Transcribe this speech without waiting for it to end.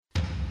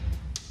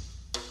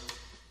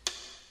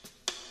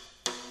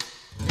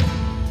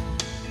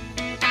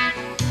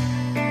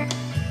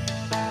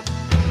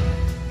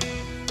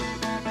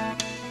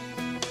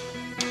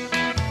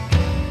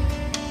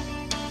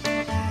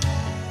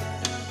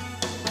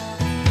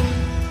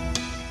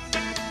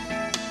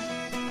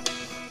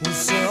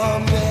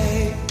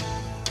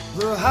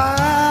The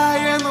high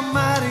and the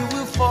mighty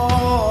will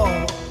fall.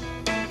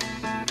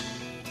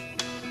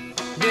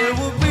 There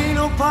will be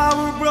no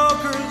power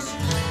brokers.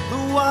 The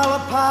wall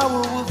of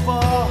power will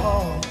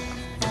fall.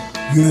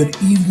 Good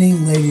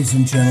evening, ladies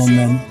and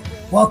gentlemen.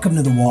 Welcome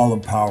to the Wall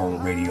of Power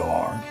Radio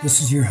Hour. This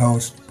is your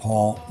host,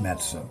 Paul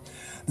Metza.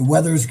 The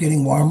weather is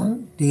getting warmer.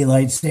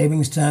 Daylight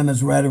savings time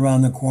is right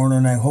around the corner,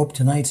 and I hope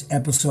tonight's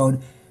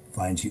episode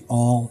finds you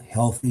all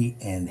healthy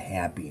and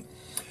happy.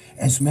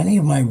 As many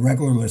of my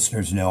regular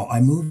listeners know,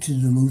 I moved to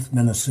Duluth,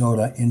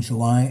 Minnesota in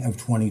July of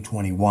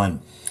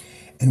 2021.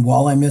 And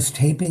while I miss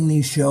taping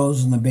these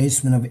shows in the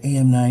basement of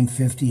AM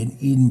 950 in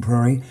Eden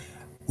Prairie,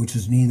 which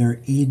is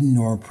neither Eden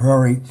nor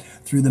Prairie,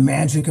 through the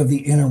magic of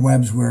the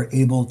interwebs, we're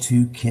able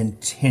to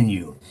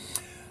continue.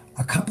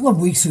 A couple of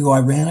weeks ago,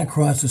 I ran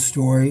across a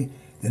story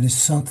that is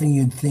something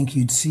you'd think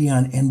you'd see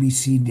on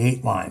NBC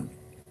Dateline.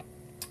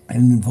 It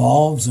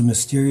involves a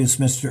mysterious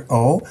Mr.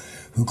 O,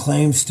 who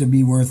claims to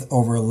be worth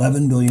over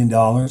 $11 billion,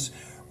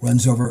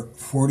 runs over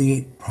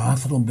 48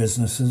 profitable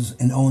businesses,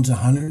 and owns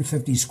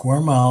 150 square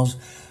miles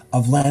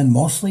of land,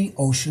 mostly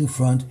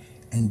oceanfront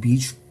and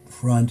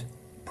beachfront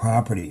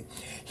property.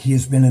 He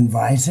has been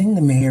advising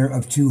the mayor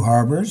of two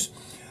harbors,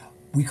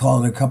 we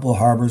call it a couple of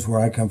harbors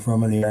where I come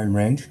from in the Iron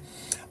Range,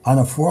 on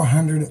a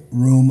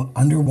 400-room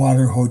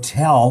underwater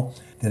hotel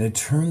that it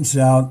turns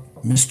out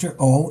Mr.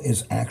 O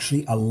is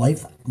actually a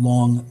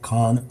lifelong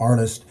con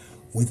artist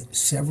with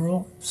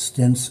several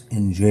stints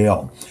in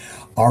jail.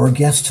 Our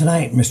guest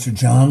tonight, Mr.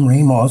 John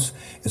Ramos,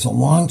 is a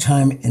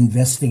longtime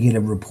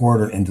investigative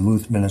reporter in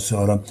Duluth,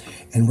 Minnesota,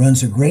 and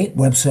runs a great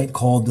website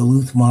called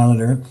Duluth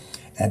Monitor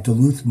at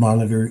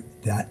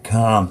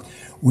duluthmonitor.com.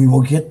 We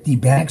will get the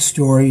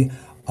backstory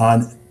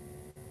on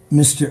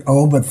Mr.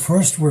 O, but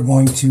first we're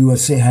going to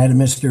say hi to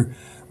Mr.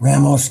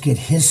 Ramos, get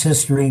his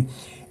history,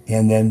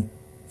 and then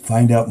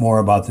find out more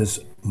about this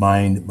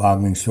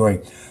mind-boggling story.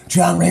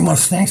 John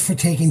Ramos, thanks for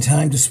taking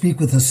time to speak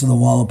with us on the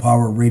Wall of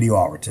Power Radio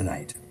Hour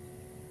tonight.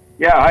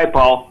 Yeah, hi,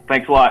 Paul.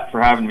 Thanks a lot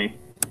for having me.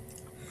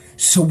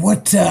 So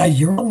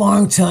you're a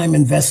longtime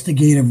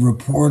investigative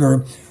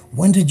reporter.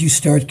 When did you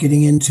start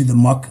getting into the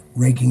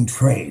muck-raking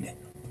trade?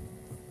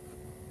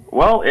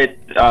 Well, it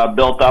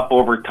built up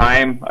over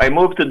time. I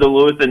moved to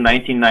Duluth in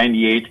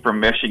 1998 from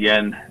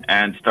Michigan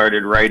and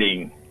started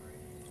writing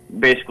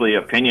basically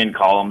opinion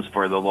columns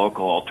for the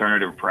local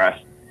alternative press.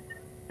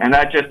 And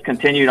that just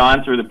continued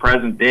on through the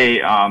present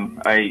day.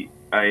 I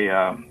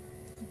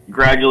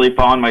gradually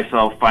found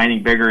myself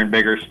finding bigger and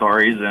bigger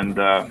stories and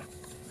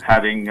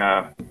having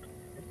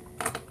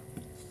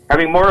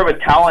more of a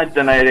talent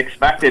than I had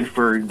expected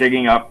for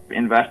digging up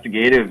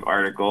investigative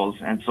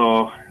articles. And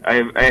so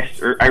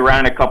I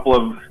ran a couple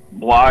of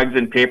blogs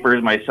and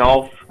papers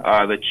myself.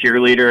 The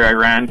Cheerleader I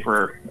ran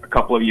for a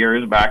couple of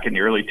years back in the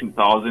early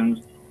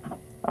 2000s.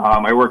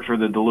 I worked for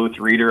the Duluth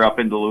Reader up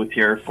in Duluth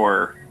here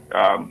for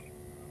 4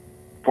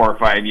 or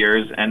 5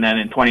 years. And then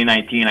in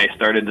 2019, I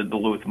started the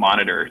Duluth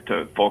Monitor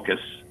to focus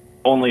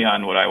only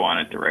on what I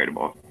wanted to write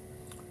about.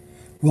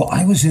 Well,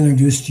 I was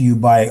introduced to you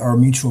by our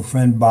mutual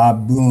friend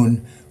Bob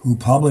Boone, who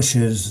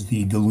publishes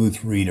the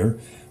Duluth Reader,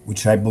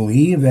 which I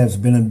believe has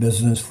been in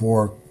business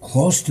for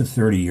close to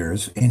 30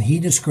 years, and he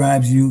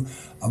describes you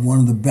as one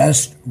of the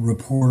best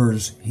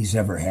reporters he's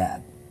ever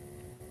had.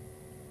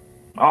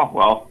 Oh,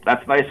 well,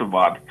 that's nice of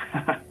Bob.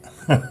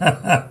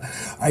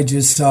 I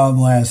just saw him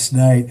last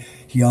night.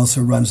 He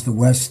also runs the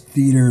West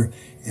Theater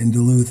in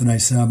Duluth, and I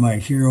saw my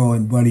hero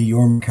and buddy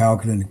Yorm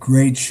Kaukonen.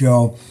 Great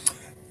show.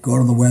 Go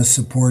to the West,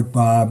 support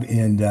Bob,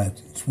 and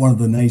it's one of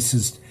the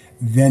nicest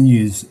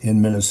venues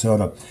in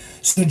Minnesota.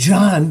 So,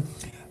 John,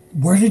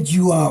 where did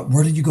you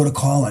go to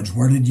college?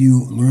 Where did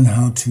you learn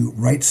how to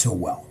write so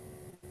well?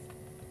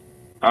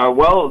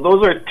 Well,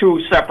 those are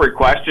two separate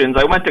questions.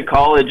 I went to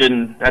college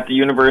at the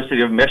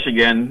University of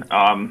Michigan.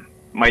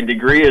 My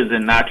degree is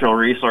in natural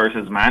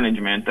resources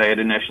management. I had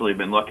initially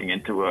been looking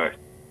into a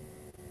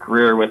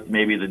career with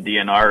maybe the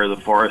DNR or the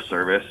Forest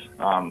Service,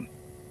 and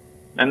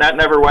that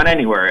never went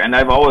anywhere. And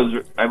I've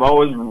always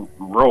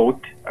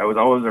wrote. I was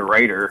always a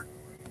writer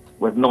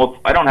with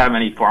I don't have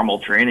any formal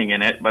training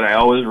in it, but I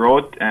always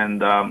wrote,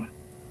 and then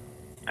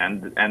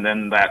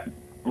that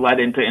led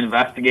into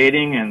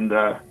investigating, and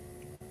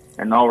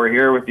now we're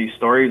here with these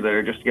stories that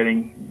are just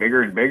getting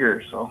bigger and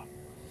bigger. So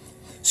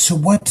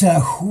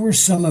who are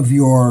some of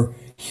your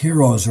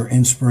heroes or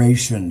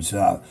inspirations?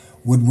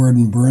 Woodward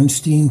and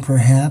Bernstein,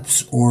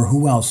 perhaps, or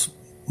who else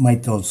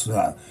might those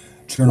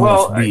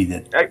journalists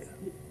be?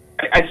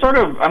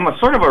 I'm a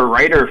sort of a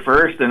writer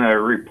first and a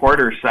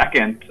reporter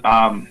second.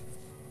 Some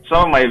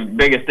of my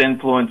biggest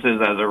influences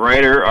as a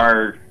writer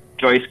are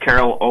Joyce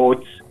Carol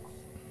Oates,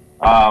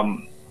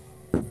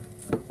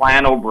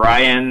 Flann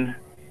O'Brien,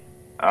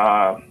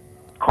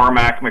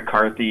 Cormac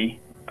McCarthy,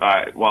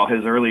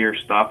 his earlier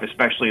stuff,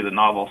 especially the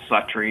novel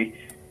Suttree.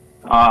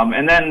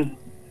 And then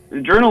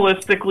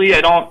journalistically,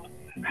 I don't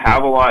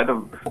have a lot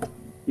of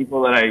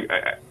people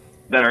that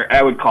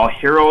I would call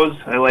heroes.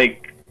 I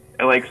like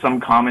some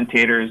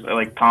commentators. I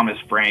like Thomas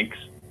Frank's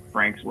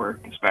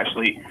work,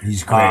 especially.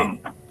 He's great.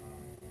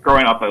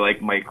 Growing up, I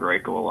like Mike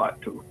Royko a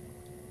lot too.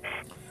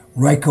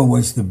 Ryko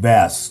was the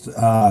best.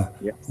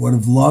 Would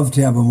have loved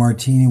to have a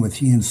martini with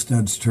he and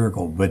Studs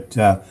Terkel, but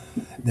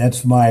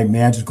that's my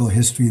magical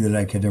history that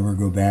I could never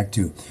go back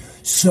to.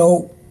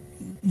 So,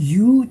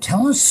 you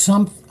tell us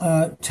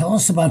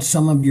about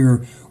some of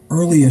your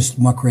earliest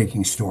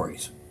muckraking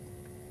stories.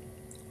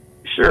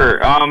 Sure.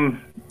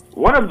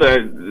 One of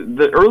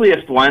the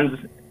earliest ones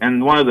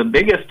and one of the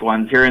biggest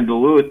ones here in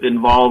Duluth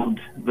involved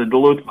the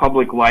Duluth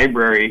Public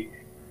Library.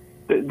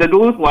 The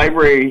Duluth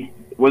Library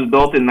was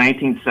built in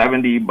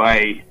 1970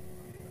 by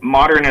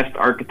modernist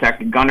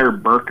architect Gunnar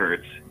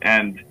Burkert,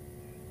 and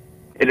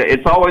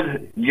it's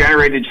always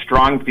generated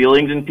strong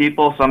feelings in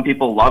people. Some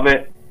people love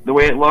it the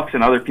way it looks,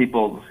 and other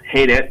people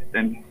hate it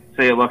and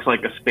say it looks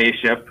like a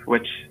spaceship,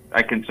 which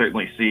I can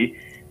certainly see.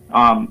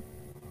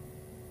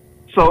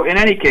 So in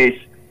any case,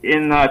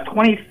 in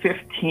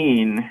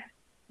 2015,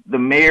 the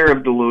mayor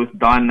of Duluth,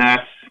 Don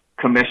Ness,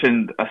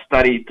 commissioned a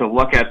study to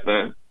look at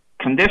the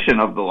condition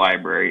of the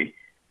library.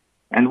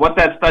 And what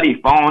that study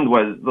found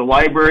was the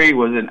library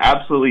was in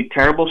absolutely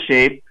terrible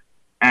shape,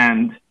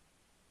 and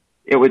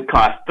it would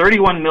cost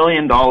 $31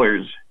 million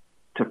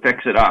to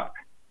fix it up.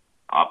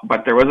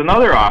 But there was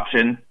another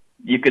option.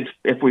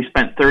 If we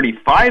spent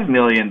 $35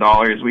 million,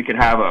 we could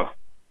have a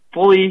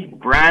fully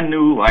brand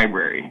new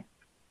library.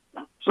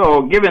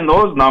 So given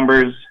those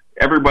numbers,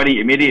 everybody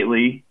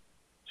immediately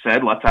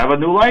said, let's have a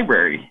new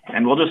library,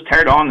 and we'll just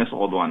tear down this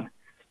old one.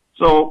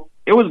 So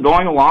it was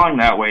going along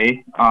that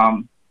way.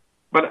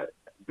 But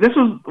this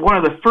was one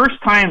of the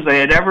first times I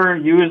had ever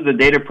used the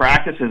Data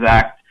Practices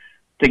Act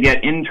to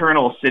get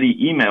internal city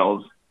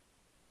emails.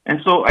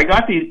 And so I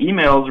got these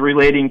emails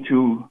relating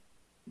to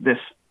this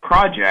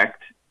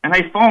project, and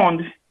I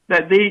found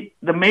that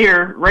the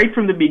mayor, right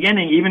from the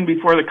beginning, even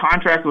before the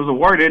contract was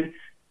awarded,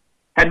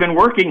 had been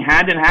working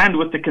hand in hand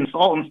with the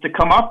consultants to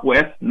come up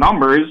with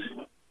numbers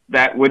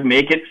that would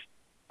make it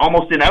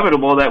almost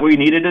inevitable that we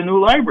needed a new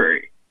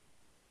library.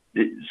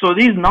 So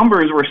these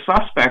numbers were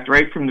suspect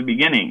right from the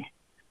beginning.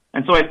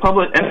 And so I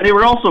published, and they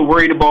were also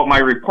worried about my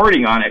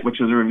reporting on it, which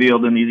was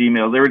revealed in these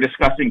emails. They were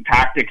discussing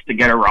tactics to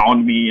get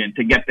around me and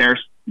to get their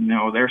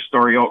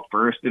story out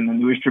first in the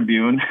News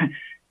Tribune,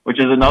 which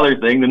is another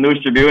thing. The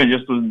News Tribune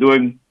just was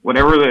doing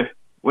whatever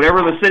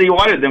the city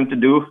wanted them to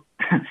do.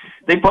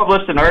 They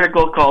published an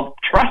article called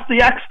 "Trust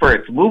the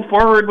Experts, Move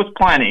Forward with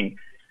Planning."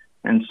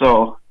 And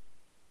so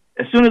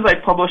as soon as I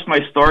published my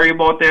story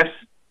about this,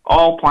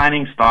 all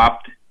planning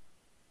stopped,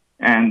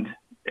 and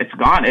it's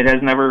gone. It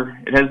has never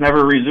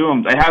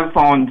resumed. I have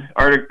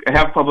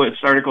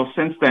published articles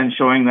since then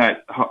showing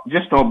that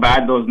just how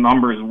bad those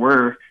numbers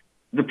were.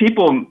 The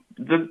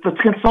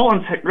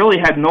consultants really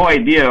had no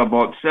idea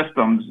about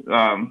systems,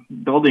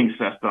 building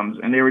systems,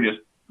 and they were just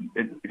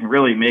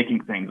really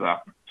making things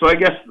up. So I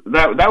guess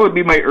that would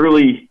be my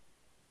early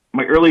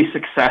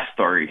success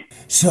story.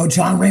 So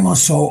John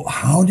Ramos,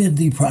 how did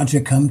the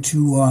project come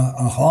to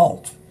a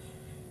halt?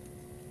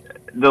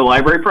 The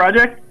library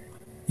project?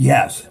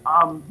 Yes.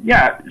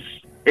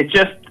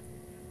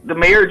 The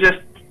mayor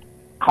just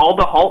called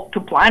a halt to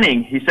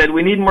planning. He said,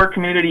 we need more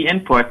community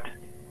input,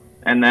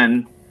 and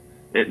then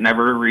it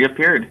never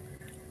reappeared.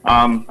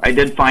 I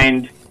did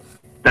find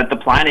that the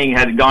planning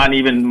had gone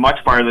even much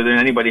farther than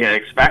anybody had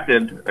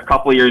expected. A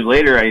couple of years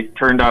later, I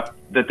turned up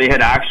that they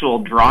had actual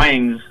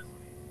drawings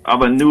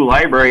of a new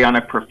library on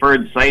a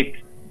preferred site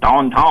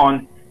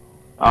downtown,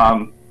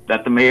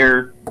 that the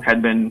mayor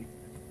had been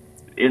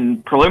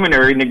in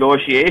preliminary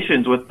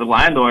negotiations with the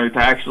landowner to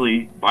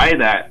actually buy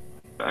that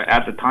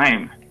at the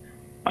time.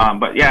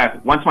 But yeah,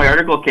 once my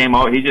article came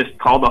out, he just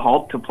called a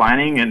halt to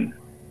planning, and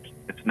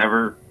it's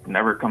never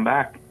come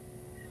back.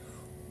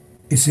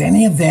 Is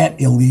any of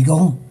that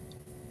illegal?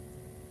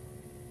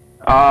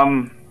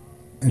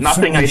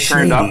 Nothing I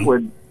turned up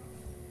would.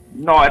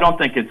 No, I don't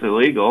think it's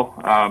illegal.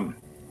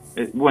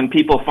 When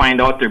people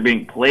find out they're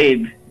being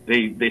played,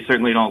 they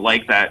certainly don't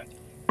like that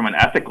from an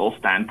ethical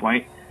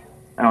standpoint.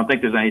 I don't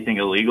think there's anything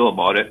illegal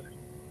about it.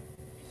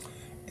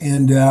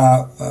 And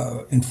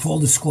in full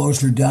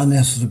disclosure, Don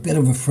Ness is a bit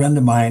of a friend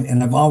of mine,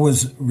 and I've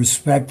always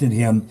respected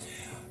him.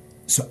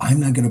 So I'm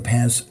not going to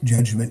pass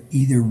judgment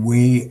either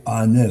way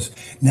on this.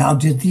 Now,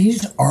 did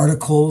these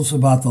articles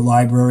about the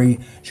library,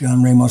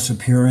 John Ramos,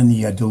 appear in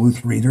the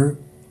Duluth Reader?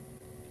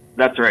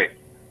 That's right.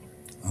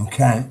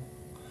 Okay.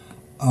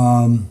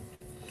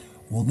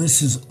 Well,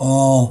 this is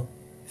all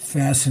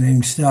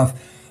fascinating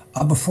stuff.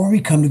 Before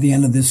we come to the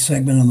end of this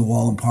segment on the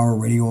Wall of Power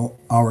Radio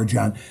Hour,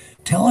 John,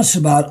 tell us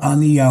about, on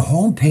the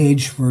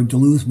homepage for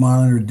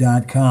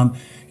DuluthMonitor.com,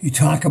 you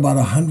talk about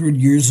 100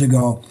 years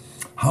ago,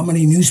 how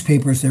many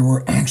newspapers there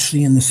were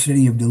actually in the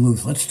city of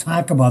Duluth. Let's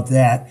talk about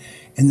that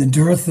and the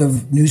dearth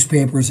of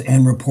newspapers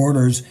and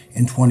reporters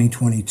in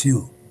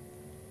 2022.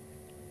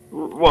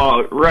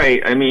 Well,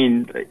 right. I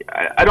mean,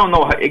 I don't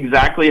know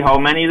exactly how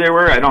many there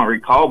were. I don't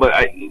recall, but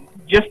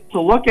just to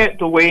look at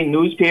the way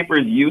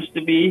newspapers used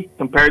to be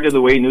compared to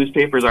the way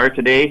newspapers are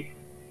today,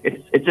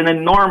 it's an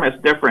enormous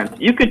difference.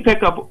 You could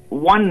pick up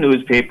one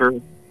newspaper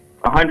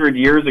 100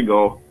 years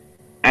ago,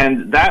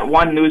 and that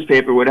one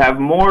newspaper would have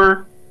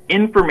more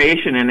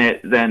information in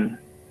it than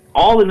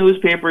all the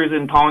newspapers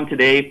in town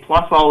today,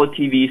 plus all the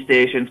TV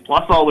stations,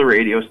 plus all the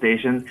radio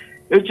stations.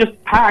 It was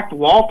just packed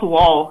wall to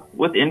wall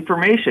with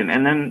information,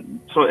 and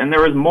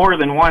there was more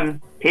than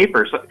one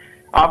paper. So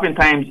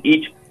oftentimes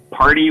each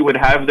party would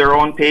have their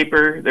own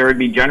paper. There would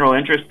be general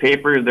interest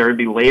papers. There would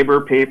be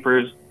labor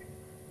papers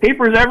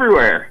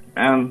everywhere.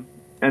 And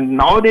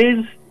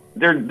nowadays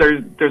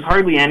there's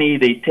hardly any.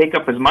 They take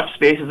up as much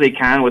space as they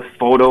can with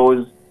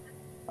photos.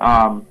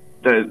 The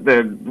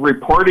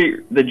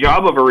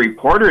job of a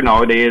reporter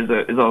nowadays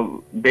is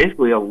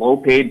basically a low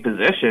paid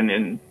position,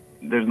 and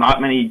there's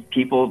not many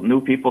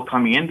new people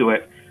coming into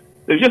it.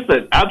 There's just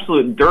an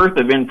absolute dearth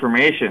of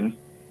information,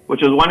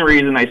 which is one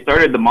reason I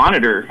started the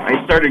Monitor.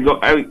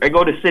 I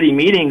go to city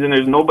meetings and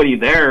there's nobody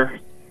there,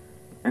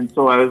 and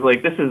so I was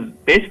like, this is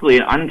basically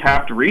an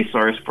untapped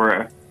resource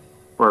for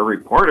a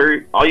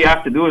reporter. All you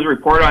have to do is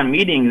report on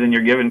meetings, and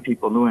you're giving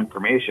people new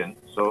information.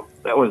 So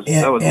that was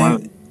one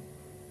of.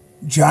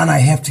 John, I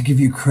have to give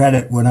you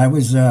credit. When I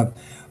was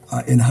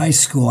in high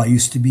school, I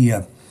used to be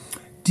a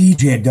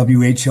DJ at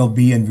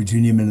WHLB in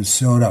Virginia,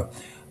 Minnesota.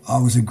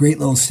 It was a great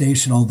little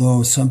station,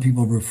 although some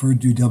people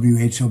referred to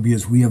WHLB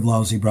as we have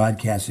lousy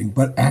broadcasting.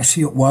 But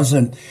actually it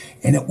wasn't.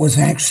 And it was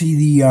actually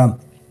the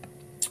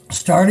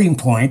starting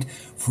point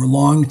for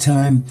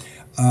longtime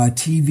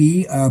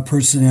TV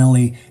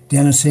personality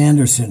Dennis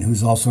Anderson,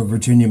 who's also a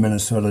Virginia,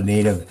 Minnesota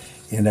native.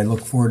 And I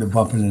look forward to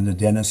bumping into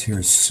Dennis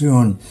here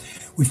soon.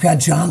 We've got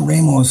John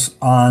Ramos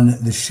on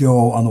the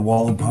show on the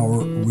Wall of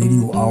Power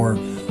Radio Hour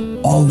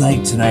all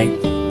night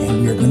tonight,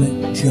 and we are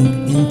going to jump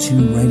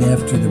into, right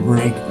after the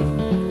break,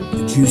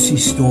 the juicy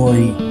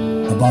story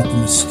about the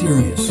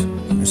mysterious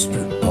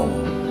Mr. O.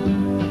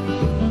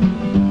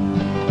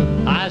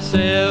 I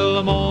sell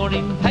the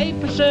morning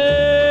paper,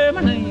 sir.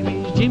 My name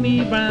is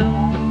Jimmy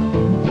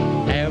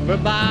Brown.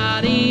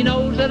 Everybody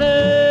knows that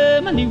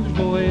I'm a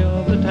newsboy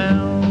of the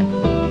town.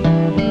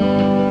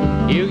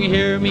 You can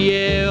hear me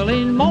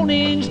yelling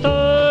Morning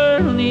Star,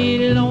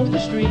 kneeling on the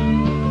street.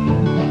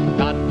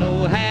 Got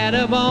no hat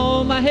up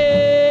on my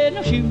head,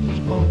 no shoes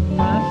upon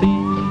my feet.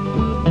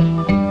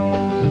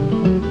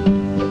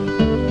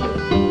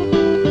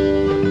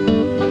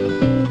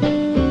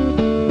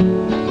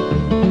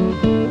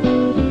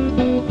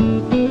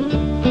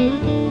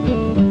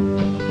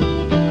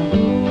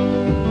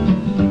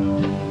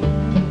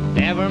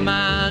 Never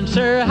mind,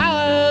 sir, how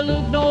I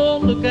look,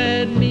 don't look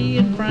at me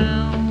and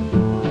frown.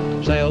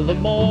 Sell the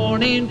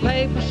morning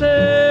paper,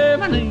 sir.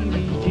 My name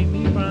is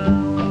Jimmy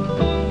Brown.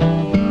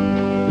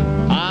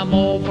 I'm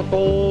awful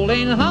cold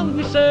and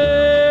hungry,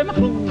 sir. My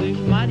clothes is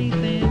mighty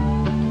thin.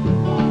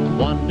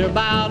 Wander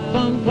about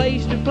from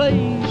place to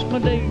place, my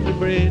daily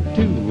bread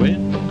to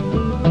win.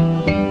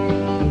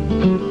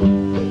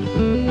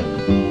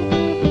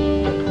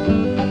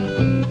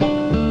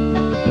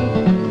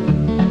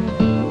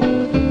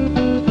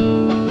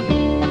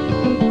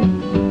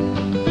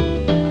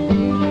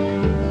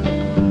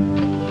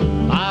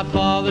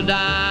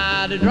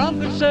 Died a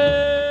drunkard,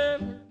 sir.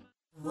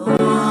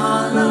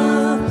 Wall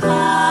of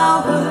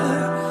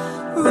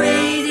Power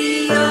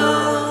Radio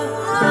Hour.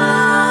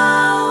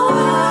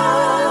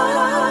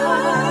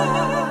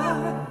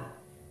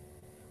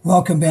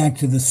 Welcome back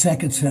to the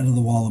second set of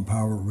the Wall of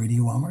Power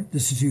Radio Hour.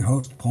 This is your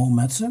host, Paul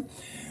Metza.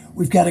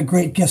 We've got a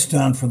great guest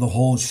on for the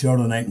whole show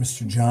tonight.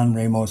 Mr. John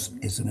Ramos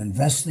is an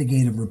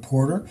investigative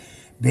reporter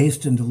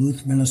based in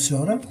Duluth,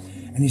 Minnesota,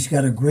 and he's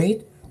got a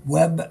great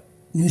web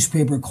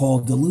newspaper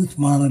called Duluth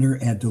Monitor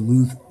at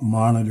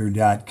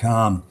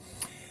duluthmonitor.com.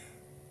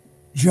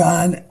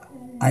 John,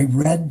 I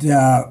read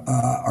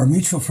our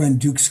mutual friend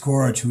Duke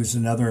Skorich, who is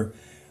another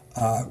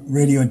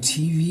radio and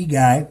TV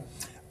guy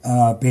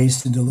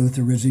based in Duluth,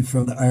 originally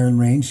from the Iron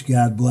Range,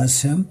 God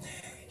bless him,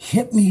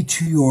 hit me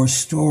to your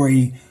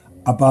story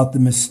about the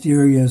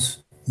mysterious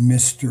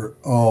Mr.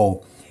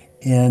 O.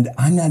 And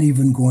I'm not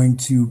even going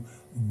to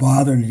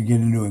bother to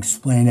get into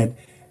explain it.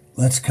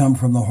 Let's come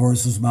from the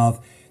horse's mouth.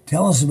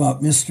 Tell us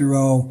about Mr.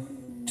 O,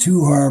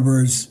 Two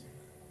Harbors,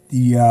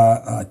 the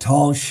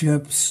tall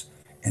ships,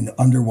 and the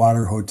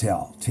underwater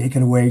hotel. Take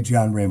it away,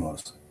 John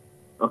Ramos.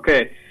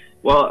 Okay.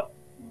 Well,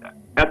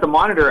 at the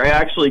Monitor, I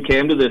actually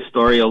came to this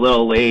story a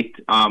little late.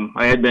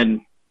 I had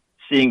been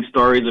seeing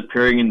stories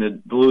appearing in the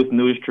Duluth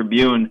News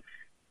Tribune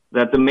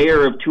that the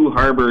mayor of Two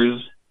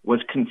Harbors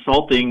was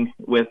consulting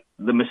with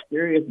the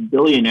mysterious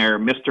billionaire,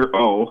 Mr.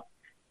 O,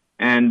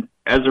 and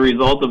as a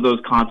result of those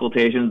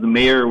consultations, the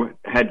mayor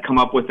had come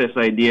up with this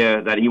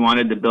idea that he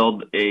wanted to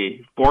build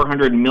a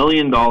 $400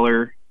 million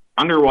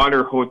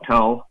underwater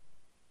hotel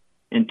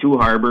in Two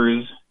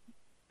Harbors,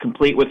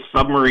 complete with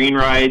submarine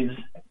rides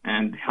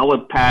and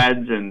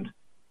helipads and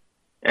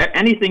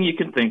anything you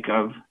can think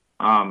of.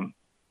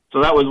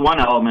 So that was one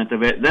element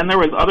of it. Then there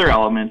was other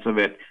elements of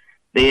it.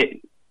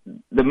 The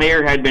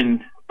mayor had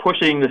been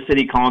pushing the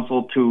city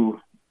council to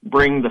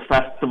bring the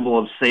Festival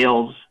of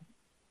Sails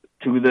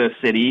to the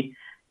city.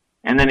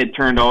 And then it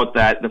turned out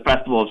that the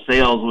Festival of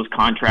Sails was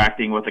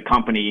contracting with a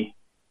company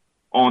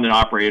owned and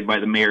operated by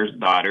the mayor's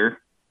daughter.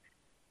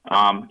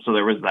 So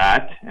there was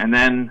that. And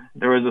then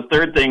there was a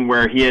third thing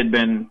where he had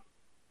been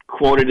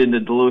quoted in the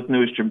Duluth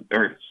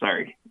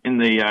in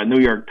the New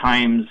York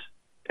Times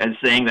as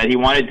saying that he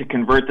wanted to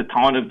convert the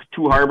town of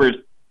Two Harbors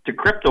to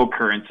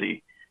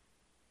cryptocurrency.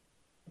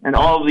 And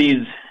all of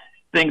these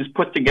things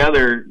put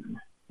together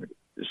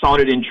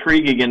sounded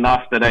intriguing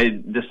enough that I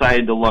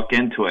decided to look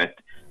into it.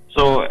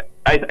 So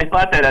I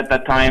thought that at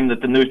that time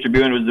that the News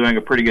Tribune was doing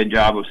a pretty good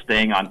job of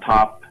staying on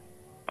top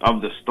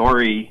of the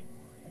story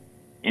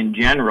in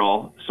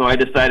general. So I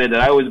decided that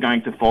I was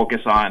going to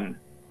focus on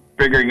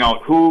figuring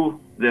out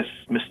who this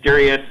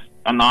mysterious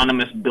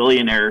anonymous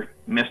billionaire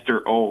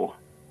Mr. O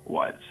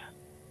was.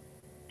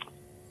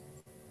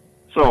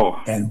 So,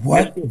 and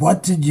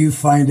what did you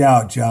find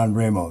out, John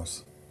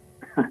Ramos?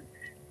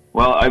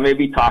 Well, I may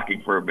be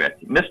talking for a bit.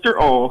 Mr.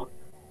 O,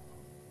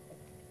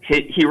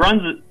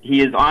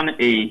 he is on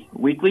a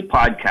weekly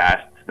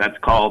podcast that's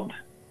called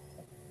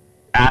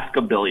Ask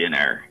a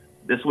Billionaire.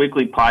 This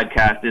weekly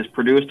podcast is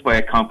produced by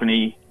a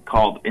company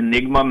called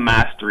Enigma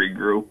Mastery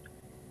Group,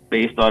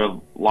 based out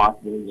of Las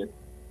Vegas,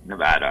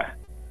 Nevada.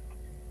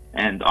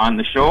 And on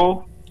the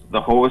show,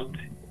 the host,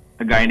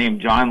 a guy named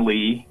John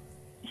Lee,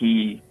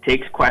 he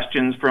takes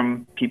questions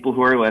from people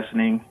who are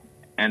listening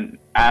and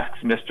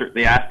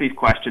they ask these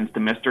questions to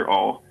Mr.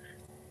 O,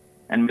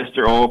 and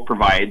Mr. O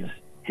provides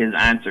his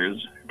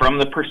answers from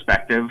the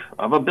perspective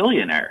of a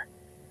billionaire.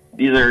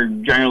 These are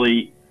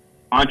generally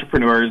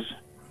entrepreneurs,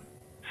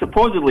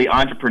 supposedly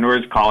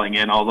entrepreneurs calling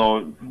in,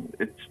 although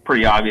it's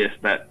pretty obvious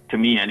that, to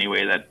me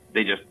anyway, that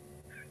they just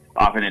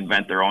often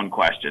invent their own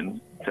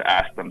questions to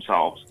ask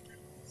themselves.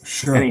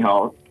 Sure.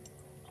 Anyhow,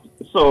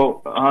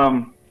 so,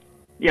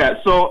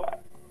 so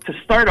to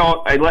start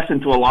out, I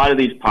listened to a lot of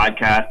these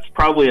podcasts,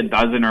 probably a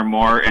dozen or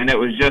more, and it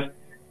was just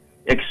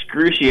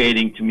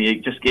excruciating to me.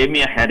 It just gave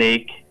me a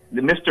headache.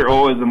 Mr.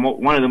 O is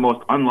one of the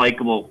most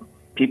unlikable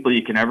people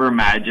you can ever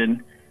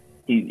imagine.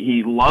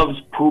 He loves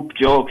poop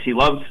jokes. He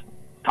loves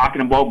talking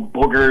about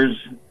boogers,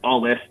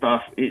 all this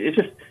stuff. It's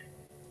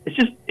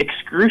just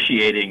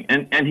excruciating.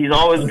 And he's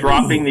always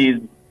dropping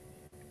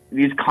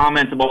these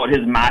comments about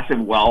his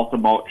massive wealth,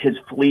 about his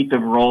fleet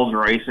of Rolls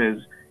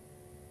Royces,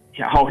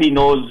 how he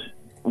knows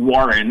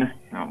Warren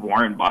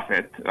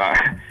Buffett,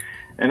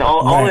 and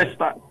all this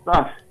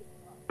stuff.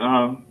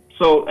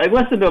 So I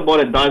listened to about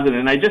a dozen,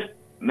 and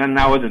then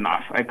that was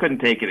enough. I couldn't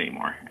take it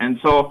anymore. And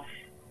so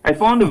I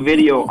found a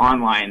video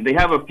online. They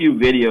have a few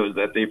videos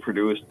that they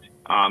produced,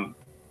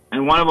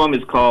 and one of them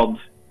is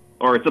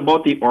it's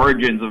about the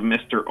origins of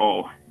Mr.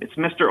 O. It's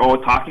Mr. O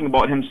talking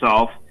about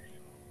himself,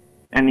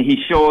 and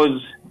he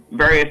shows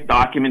various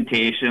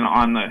documentation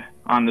on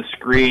the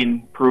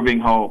screen proving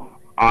how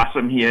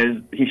awesome he is.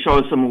 He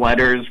shows some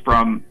letters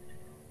from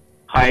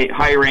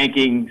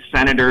high-ranking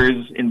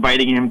senators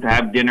inviting him to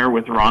have dinner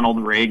with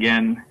Ronald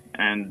Reagan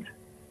and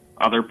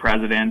other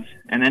presidents.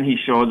 And then he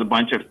shows a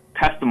bunch of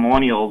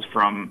testimonials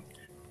from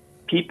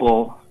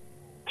people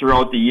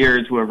throughout the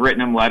years who have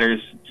written him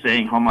letters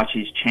saying how much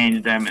he's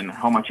changed them and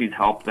how much he's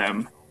helped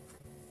them,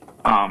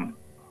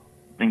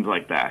 things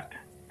like that.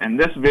 And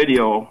this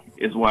video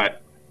is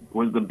what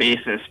was the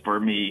basis for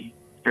me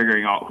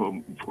figuring out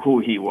who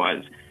he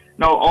was.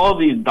 Now, all of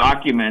these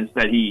documents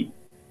that he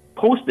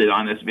posted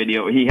on this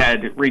video, he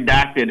had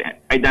redacted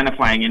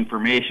identifying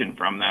information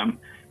from them,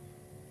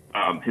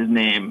 his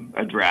name,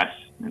 address,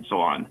 and so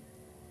on.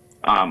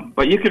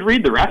 But you could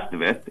read the rest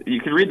of it. You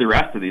could read the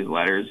rest of these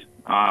letters.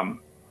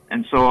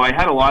 And so I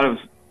had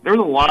there was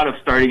a lot of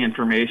starting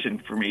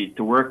information for me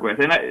to work with.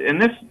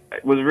 And this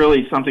was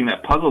really something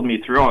that puzzled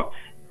me throughout.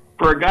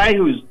 For a guy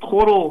whose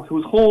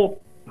whole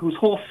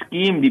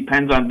scheme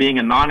depends on being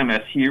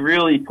anonymous, he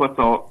really puts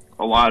out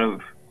a lot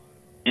of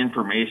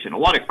information, a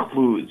lot of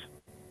clues.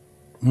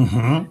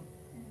 Mm-hmm.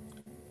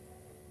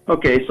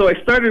 Okay, so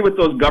I started with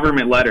those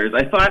government letters.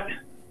 I thought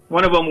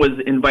one of them was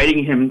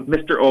inviting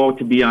Mr. O,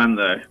 to be on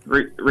the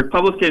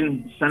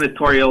Republican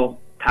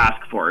Senatorial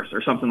Task Force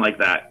or something like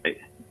that.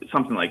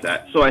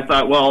 So I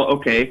thought, well,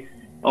 okay,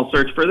 I'll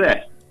search for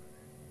this.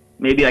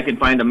 Maybe I can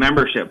find a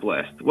membership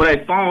list. What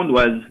I found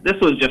was this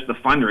was just a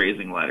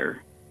fundraising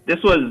letter.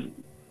 This was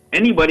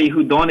anybody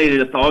who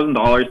donated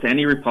 $1,000 to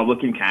any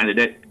Republican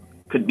candidate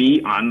could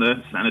be on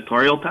the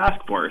Senatorial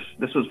Task Force.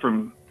 This was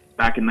from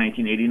back in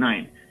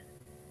 1989.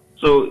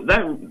 So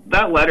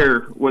that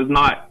letter was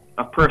not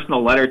a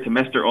personal letter to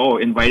Mr. O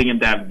inviting him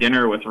to have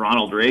dinner with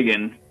Ronald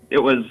Reagan. It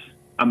was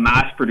a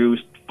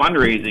mass-produced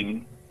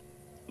fundraising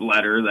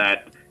letter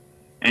that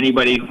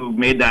anybody who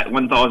made that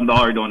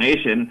 $1,000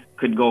 donation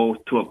could go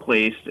to a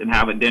place and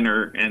have a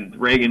dinner, and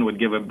Reagan would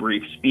give a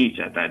brief speech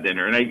at that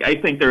dinner. And I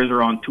think there's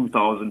around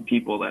 2,000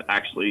 people that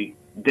actually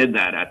did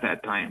that at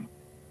that time.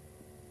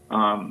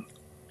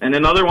 And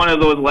another one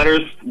of those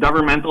letters,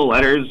 governmental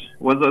letters,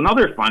 was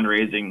another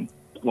fundraising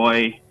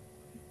ploy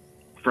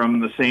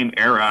from the same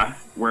era,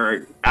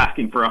 where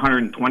asking for a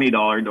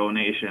 $120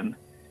 donation.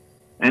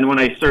 And when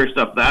I searched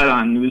up that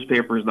on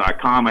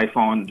newspapers.com, I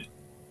found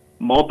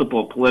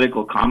multiple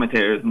political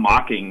commentators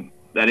mocking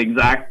that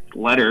exact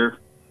letter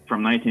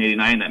from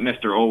 1989 that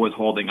Mr. O was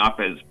holding up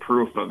as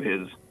proof of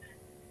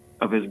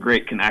his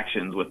great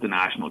connections with the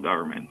national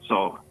government.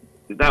 So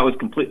that was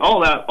complete.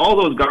 All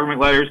those government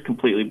letters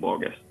completely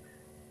bogus.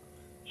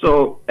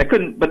 So I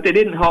couldn't, but they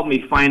didn't help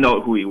me find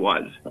out who he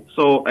was.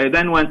 So I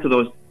then went to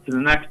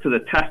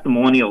the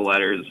testimonial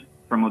letters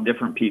from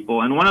different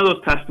people, and one of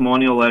those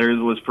testimonial letters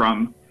was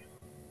from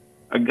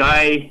a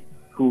guy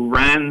who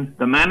ran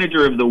the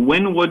manager of the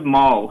Wynwood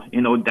Mall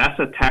in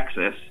Odessa,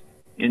 Texas,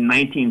 in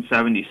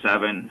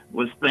 1977,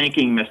 was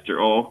thanking Mr.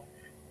 O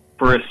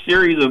for a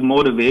series of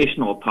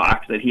motivational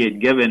talks that he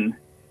had given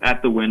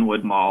at the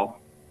Wynwood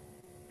Mall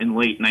in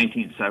late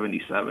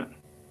 1977.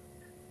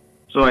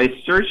 So I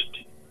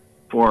searched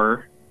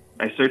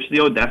the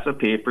Odessa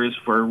papers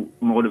for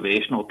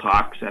motivational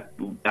talks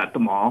at the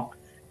mall.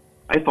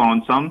 I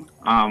found some.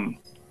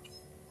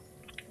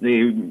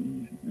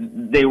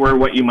 They were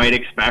what you might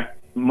expect.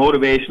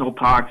 Motivational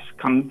talks,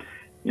 come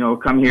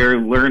here,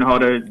 learn how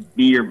to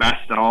be your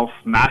best self,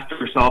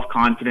 master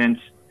self-confidence,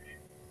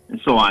 and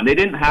so on. They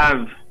didn't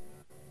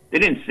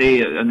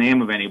say a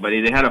name of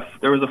anybody.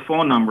 There was a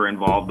phone number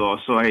involved though,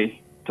 so I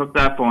took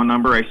that phone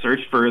number, I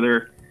searched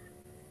further.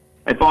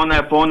 I found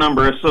that phone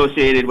number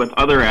associated with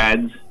other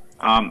ads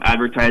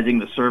advertising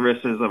the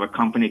services of a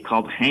company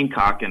called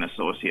Hancock and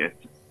Associates.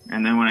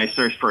 And then when I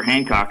searched for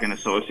Hancock and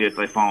Associates,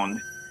 I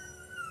found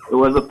it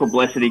was a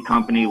publicity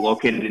company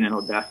located in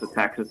Odessa,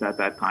 Texas at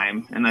that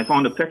time. And I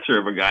found a picture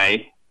of a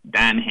guy,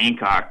 Dan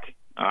Hancock,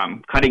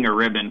 cutting a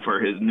ribbon for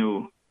his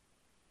new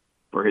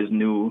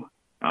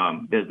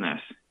business.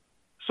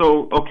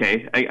 So,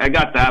 okay, I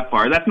got that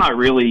far. That's not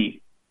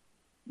really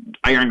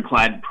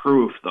ironclad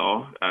proof,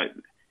 though.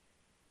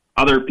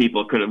 Other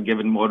people could have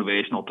given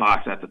motivational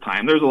talks at the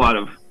time. There's a lot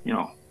of,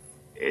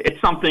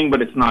 it's something,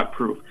 but it's not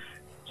proof.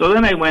 So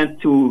then I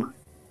went to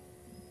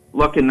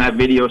look in that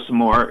video some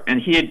more,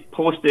 and he had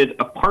posted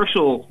a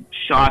partial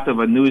shot of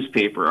a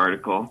newspaper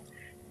article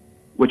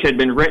which had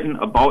been written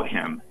about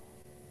him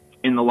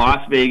in a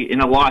Las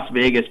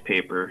Vegas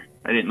paper.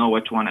 I didn't know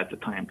which one at the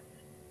time.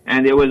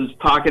 And it was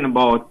talking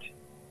about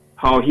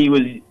how he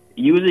was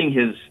using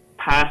his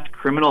past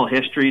criminal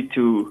history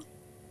to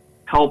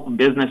help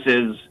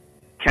businesses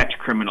catch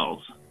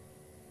criminals.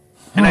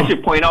 And I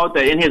should point out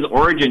that in his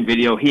origin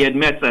video, he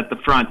admits at the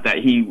front that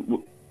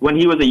when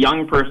he was a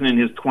young person in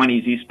his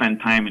 20s, he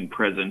spent time in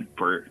prison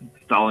for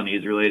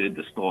felonies related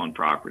to stolen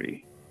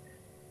property.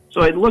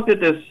 So I looked at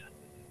this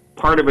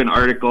part of an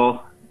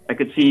article. I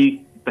could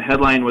see the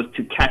headline was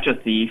 "To Catch a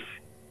Thief,"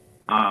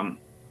 and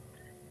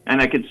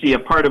I could see a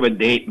part of a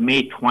date,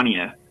 May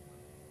 20th.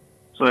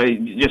 So I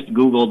just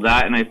Googled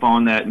that, and I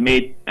found that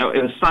it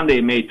was Sunday,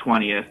 May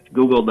 20th.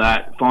 Googled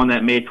that, found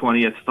that May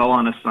 20th fell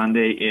on a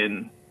Sunday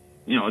in,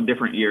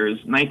 different years,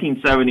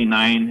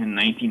 1979 and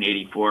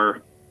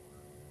 1984.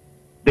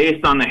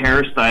 Based on the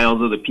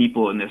hairstyles of the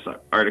people in this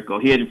article,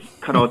 he had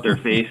cut out their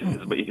faces,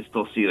 but you could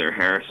still see their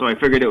hair. So I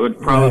figured it would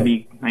probably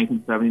be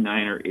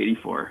 1979 or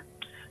 84.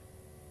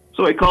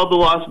 So I called the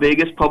Las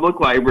Vegas Public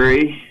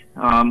Library,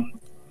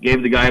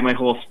 gave the guy my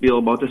whole spiel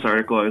about this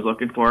article I was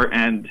looking for,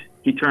 and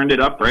he turned it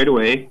up right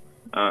away.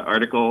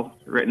 Article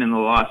written in the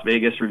Las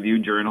Vegas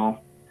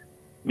Review-Journal,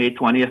 May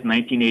 20th,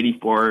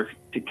 1984,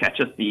 "To Catch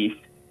a Thief."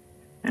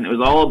 And it was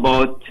all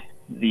about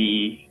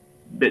the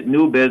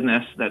new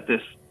business that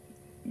this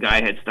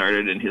guy had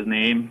started, and his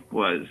name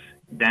was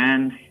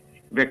Dan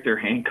Victor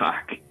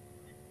Hancock.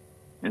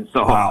 And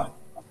so wow.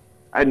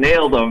 I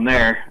nailed him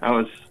there.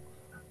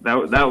 That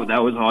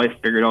was how I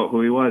figured out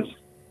who he was.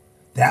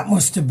 That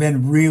must have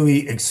been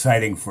really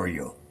exciting for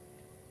you.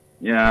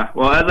 Yeah.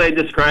 Well, as I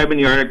describe in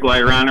the article,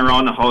 I ran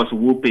around the house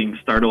whooping,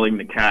 startling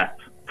the cats.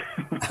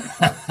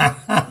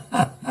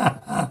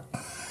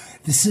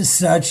 This is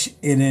such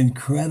an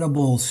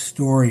incredible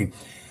story.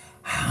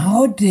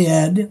 How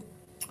did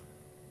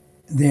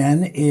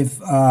then, if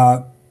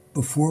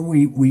before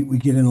we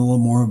get in a little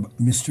more of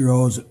Mr.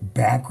 O's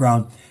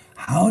background,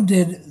 how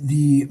did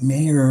the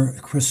mayor,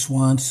 Chris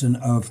Swanson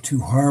of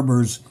Two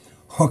Harbors,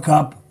 hook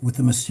up with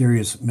the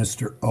mysterious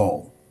Mr.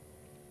 O?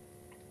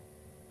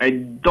 I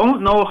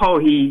don't know how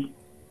he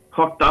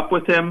hooked up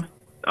with him,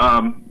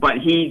 but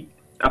he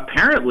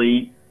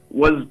apparently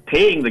was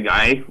paying the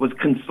guy, was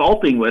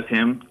consulting with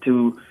him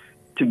to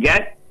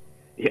get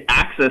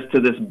access to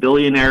this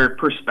billionaire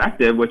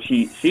perspective, which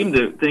he seemed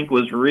to think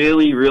was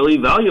really, really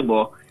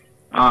valuable.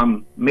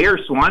 Mayor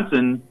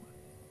Swanson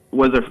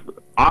was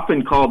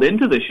often called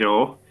into the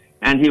show,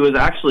 and he was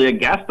actually a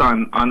guest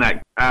on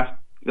that Ask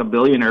a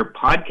Billionaire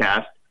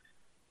podcast.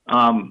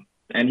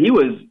 And he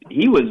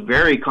was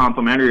very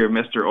complimentary of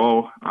Mr.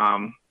 O.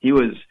 He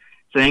was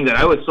saying that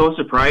I was so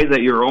surprised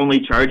that you're only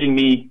charging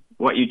me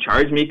what you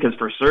charge me, because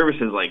for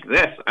services like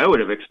this, I would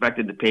have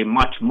expected to pay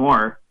much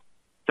more.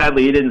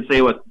 Sadly, he didn't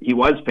say what he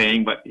was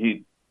paying, but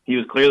he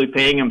was clearly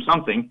paying him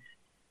something.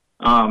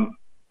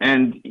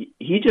 And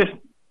he just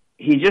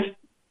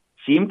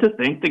seemed to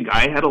think the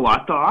guy had a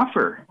lot to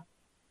offer.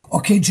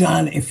 Okay,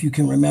 John, if you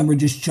can remember,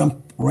 just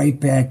jump right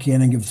back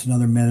in and give us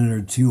another minute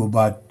or two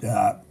about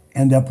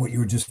end up what you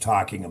were just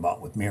talking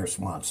about with Mayor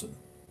Swanson.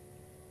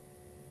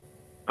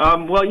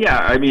 Well, yeah,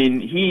 I mean,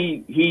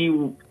 he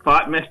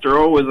thought Mr.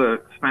 O was a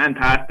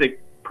fantastic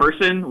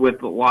person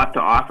with a lot to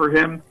offer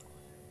him.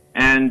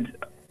 And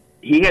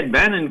he had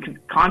been in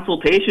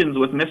consultations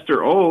with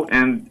Mr. O,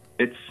 and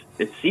it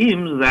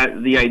seems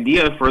that the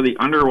idea for the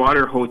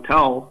underwater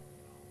hotel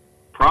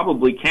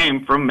probably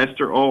came from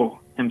Mr. O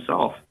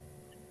himself.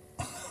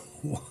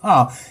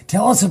 Wow.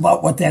 Tell us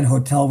about what that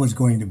hotel was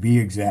going to be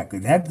exactly.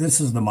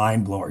 This is the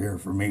mind blower here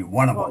for me.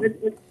 One of them.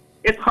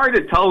 It's hard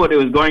to tell what it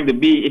was going to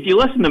be. If you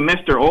listen to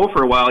Mr. O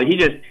for a while,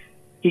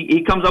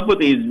 he comes up with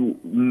these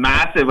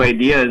massive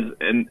ideas,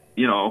 and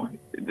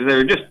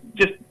they're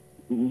just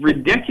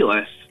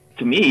ridiculous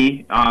to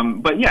me.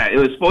 But yeah, it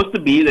was supposed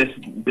to be this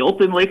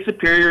built in Lake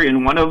Superior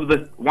in one of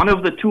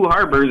the two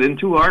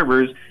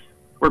harbors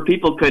where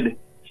people could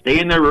stay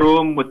in their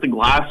room with the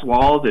glass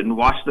walls and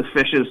watch the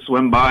fishes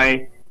swim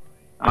by.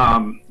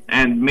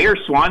 And Mayor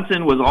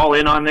Swanson was all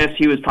in on this.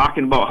 He was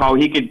talking about how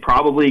he could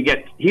probably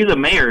he's a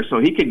mayor, so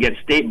he could get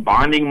state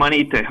bonding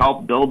money to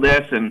help build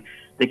this, and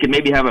they could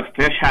maybe have a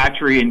fish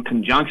hatchery in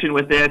conjunction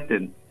with it.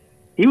 And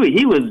he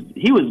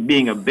was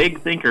being a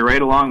big thinker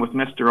right along with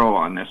Mr. O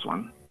on this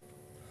one.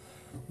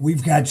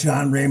 We've got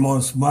John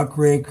Ramos,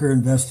 muckraker,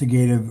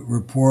 investigative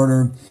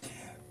reporter.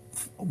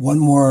 One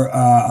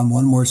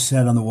more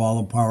set on the Wall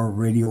of Power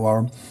Radio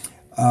Hour.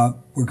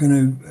 We're going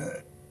to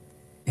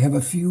have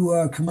a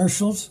few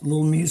commercials, a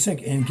little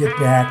music, and get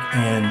back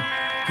and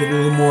get a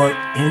little more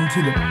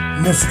into the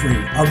mystery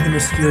of the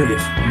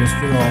mysterious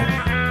Mr. O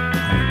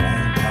on the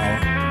Wall of Power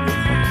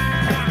Radio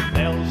Hour.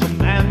 There's a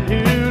man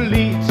who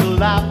leads a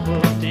life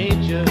of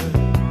danger.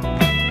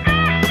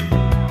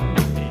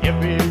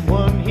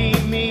 Everyone he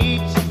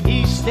meets,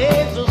 he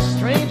stays a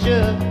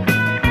stranger.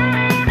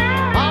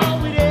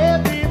 Oh, with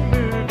every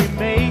move he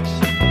makes,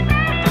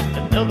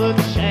 another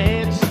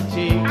chance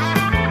he takes.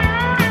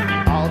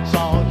 Odds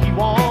are he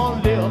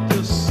won't live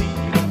to see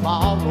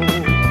tomorrow.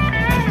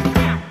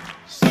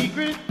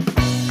 Secret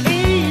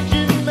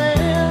agent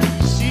man,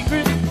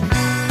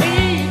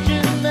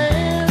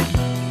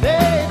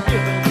 they've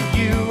given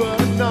you a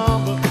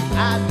number.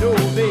 I know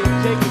they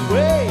take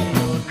away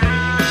your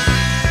name.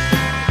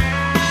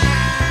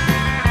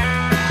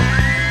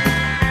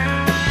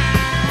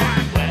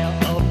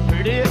 Well, the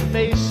pretty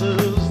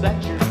faces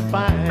that you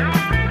find,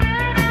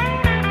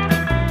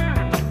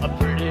 a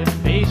pretty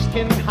face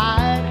can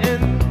hide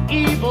an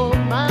evil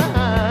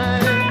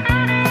mind.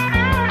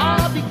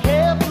 Oh, be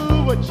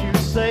careful what you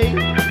say,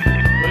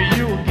 or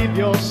you will give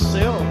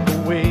yourself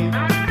away.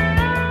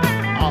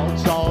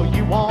 Odds are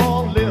you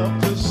won't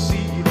live to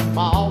see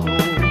tomorrow.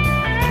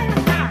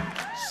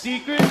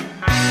 Secret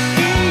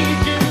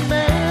agent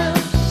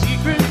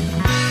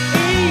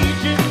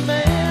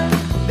man,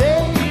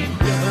 they've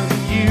given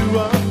you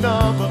a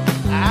number.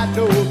 I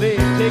know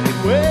they've taken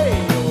away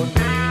your name.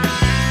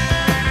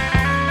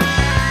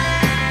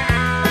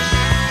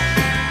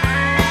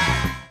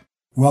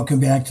 Welcome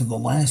back to the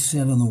last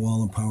set on the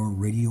Wall of Power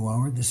Radio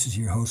Hour. This is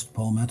your host,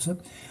 Paul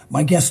Metza.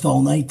 My guest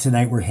all night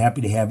tonight, we're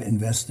happy to have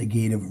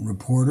investigative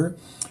reporter,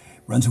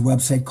 runs a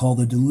website called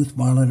the Duluth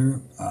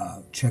Monitor.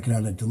 Check it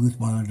out at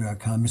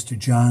duluthmonitor.com, Mr.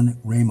 John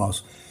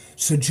Ramos.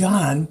 So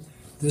John,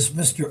 this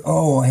Mr.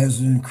 O has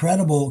an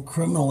incredible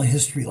criminal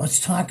history. Let's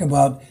talk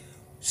about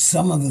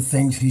some of the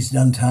things he's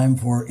done time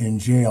for in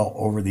jail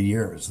over the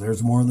years.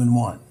 There's more than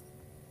one.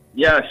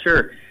 Yeah,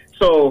 sure.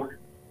 So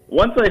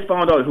once I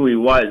found out who he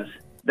was,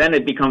 then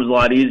it becomes a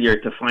lot easier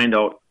to find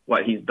out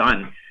what he's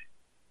done.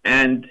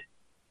 And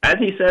as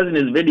he says in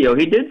his video,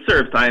 he did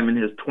serve time in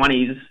his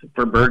 20s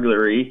for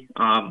burglary.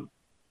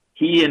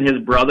 He and his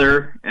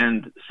brother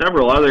and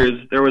several others,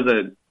 there was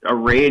a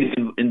raid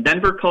in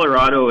Denver,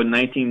 Colorado in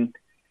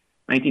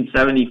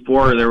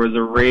 1974. There was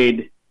a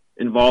raid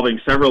involving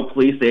several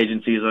police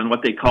agencies on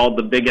what they called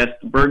the biggest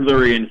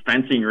burglary and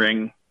fencing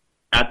ring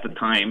at the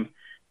time.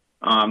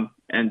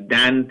 And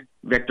Dan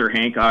Victor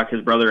Hancock,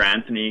 his brother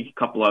Anthony, a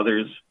couple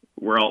others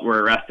were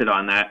arrested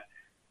on that.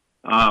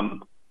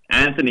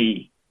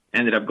 Anthony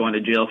ended up going to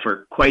jail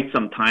for quite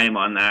some time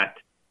on that.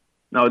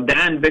 Now,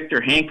 Dan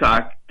Victor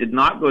Hancock did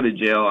not go to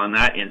jail on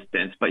that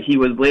instance, but he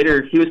was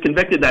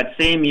convicted that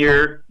same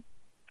year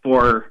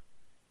for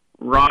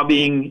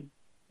robbing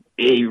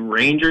a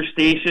ranger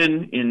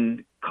station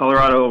in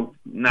Colorado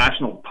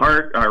National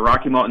Park,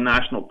 Rocky Mountain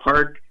National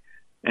Park.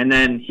 And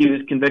then he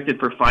was convicted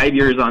for 5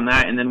 years on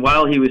that. And then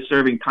while he was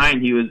serving time,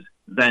 he was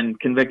then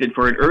convicted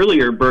for an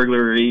earlier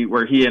burglary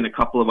where he and a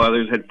couple of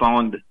others had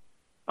found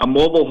a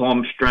mobile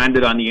home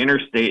stranded on the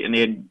interstate, and they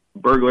had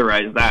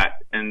burglarized that.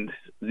 And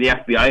the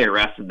FBI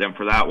arrested them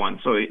for that one.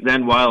 So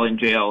then while in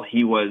jail,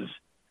 he was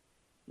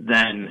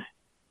then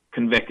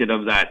convicted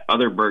of that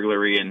other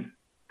burglary and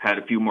had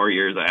a few more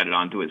years added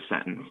onto his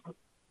sentence.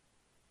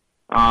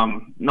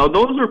 No,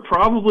 those are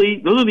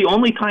the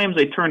only times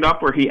they turned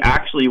up where he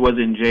actually was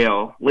in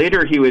jail.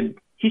 Later, he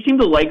seemed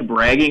to like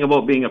bragging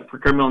about being a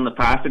criminal in the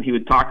past, and he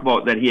would talk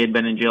about that he had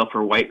been in jail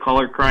for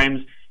white-collar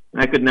crimes.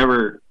 And I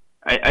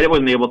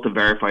wasn't able to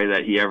verify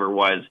that he ever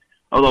was.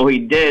 Although he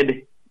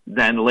did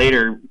then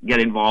later get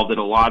involved in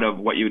a lot of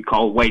what you would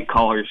call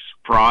white-collar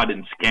fraud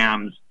and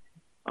scams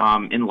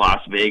in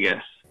Las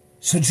Vegas.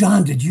 So,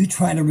 John, did you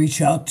try to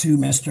reach out to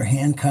Mr.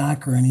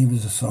 Hancock or any of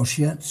his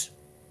associates?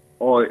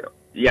 Oh,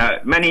 yeah,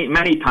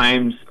 many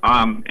times.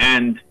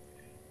 And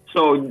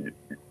so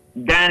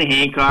Dan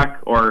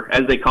Hancock, or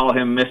as they call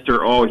him, Mr.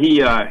 O, he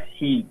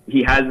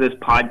has this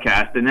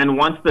podcast, and then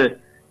once the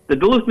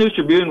Duluth News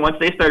Tribune, once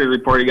they started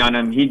reporting on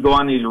him, he'd go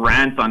on these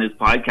rants on his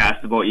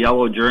podcast about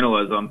yellow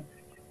journalism,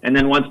 and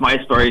then once my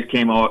stories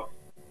came out,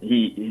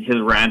 his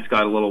rants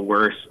got a little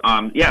worse.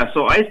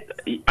 So I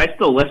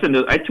still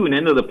I tune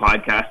into the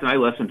podcast and I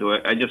listen to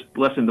it. I just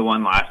listened to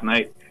one last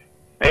night.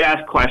 I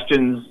asked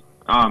questions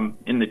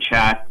in the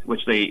chat,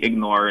 which they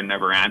ignore and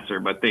never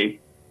answer, but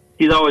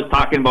he's always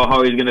talking about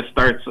how he's going to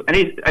start. And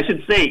I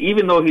should say,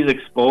 even though he's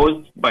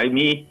exposed by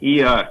me,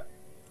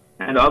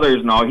 and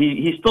others now,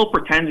 he still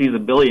pretends he's a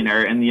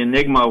billionaire, and the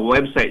Enigma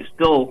website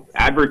still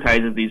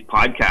advertises these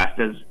podcasts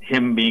as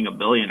him being a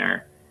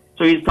billionaire.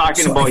 So he's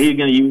talking about he's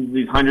going to use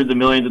these hundreds of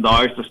millions of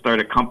dollars to start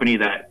a company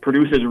that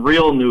produces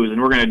real news, and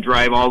we're going to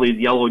drive all these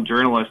yellow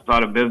journalists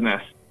out of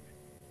business.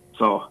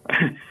 So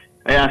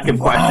I asked him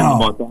questions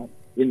about that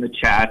in the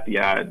chat.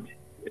 Yeah.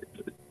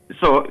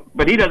 So,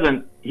 but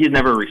he's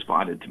never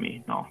responded to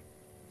me. No.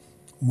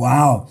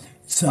 Wow.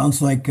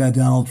 Sounds like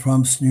Donald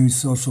Trump's new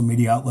social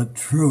media outlet,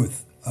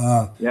 Truth.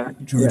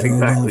 George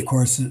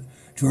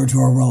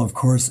Orwell, of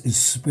course, is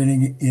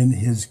spinning in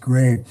his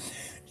grave.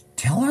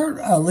 Tell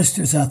our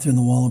listeners out there in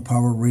the Wall of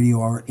Power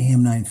Radio Hour,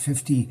 AM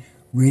 950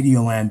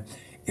 Radio Land,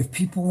 if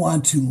people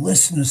want to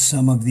listen to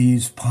some of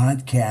these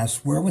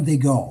podcasts, where would they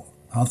go?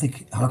 How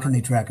can they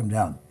track them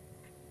down?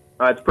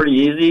 It's pretty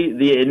easy.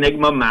 The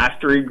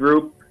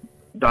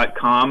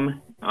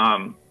EnigmaMasteryGroup.com.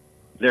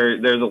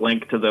 There's a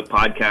link to the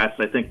podcast.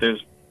 I think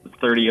there's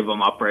 30 of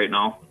them up right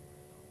now.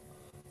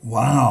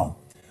 Wow.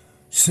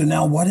 So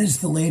now what is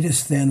the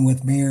latest then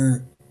with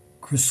Mayor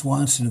Chris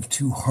Swanson of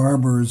Two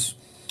Harbors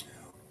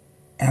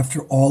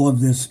after all of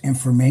this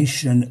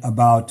information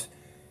about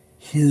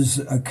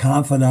his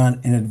confidant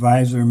and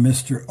advisor,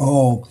 Mr.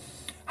 O?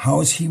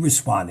 How is he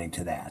responding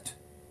to that?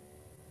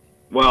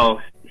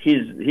 Well,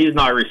 he's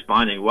not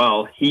responding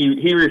well.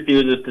 He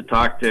refuses to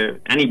talk to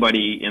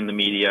anybody in the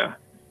media.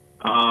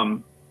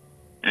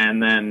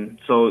 And then,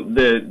 so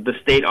the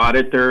state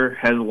auditor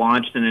has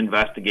launched an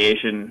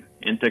investigation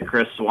into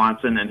Chris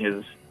Swanson and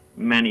his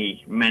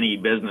many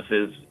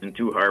businesses in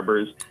Two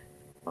Harbors.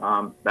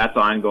 That's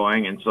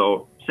ongoing, and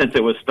so since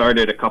it was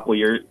started a couple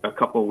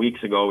of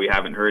weeks ago, we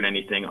haven't heard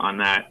anything on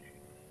that.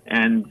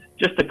 And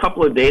just a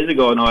couple of days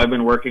ago, now I've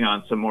been working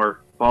on some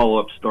more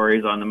follow-up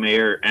stories on the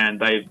mayor,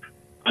 and I've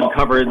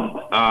uncovered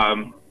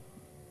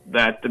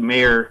that the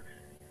mayor,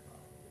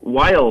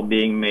 while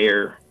being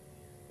mayor,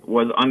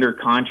 was under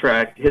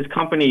contract. His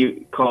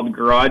company called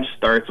Garage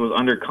Starts was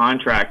under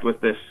contract with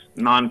this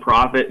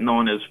nonprofit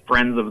known as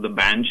Friends of the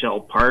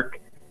Bandshell Park.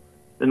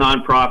 The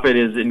nonprofit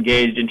is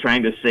engaged in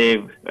trying to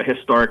save a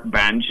historic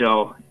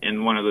bandshell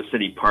in one of the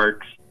city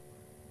parks.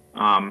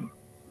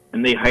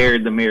 And they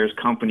hired the mayor's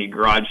company,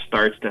 Garage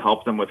Starts, to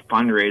help them with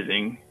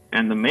fundraising.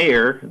 And the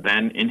mayor,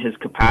 then, in his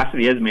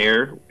capacity as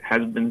mayor,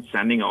 has been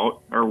sending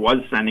out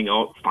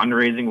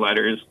fundraising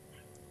letters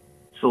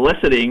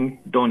soliciting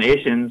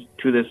donations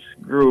to this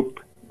group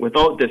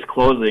without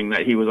disclosing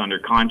that he was under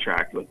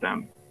contract with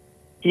them.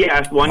 He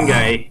asked one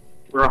guy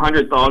for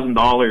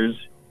 $100,000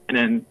 and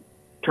then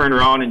turned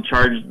around and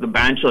charged the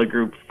Bandshell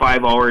group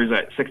 5 hours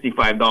at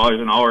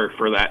 $65 an hour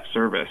for that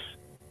service.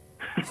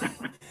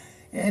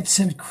 It's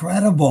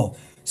incredible.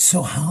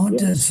 So how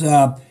does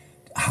the,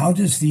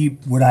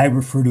 what I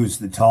refer to as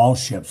the tall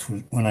ships,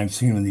 when I'm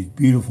seeing them, these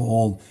beautiful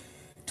old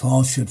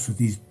tall ships with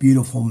these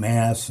beautiful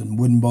masts and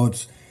wooden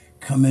boats,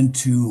 come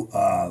into,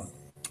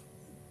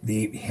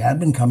 they had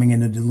been coming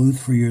into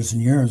Duluth for years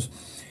and years.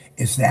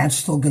 Is that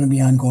still going to be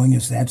ongoing?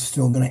 Is that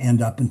still going to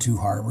end up in Two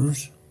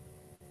Harbors?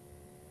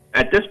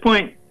 At this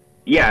point,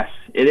 yes,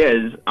 it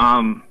is.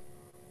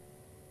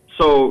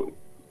 So,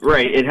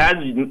 right, it has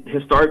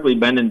historically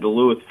been in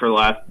Duluth for the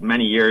last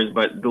many years,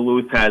 but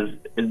Duluth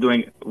is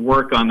doing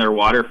work on their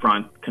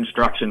waterfront,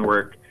 construction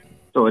work,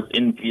 so it's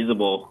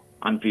unfeasible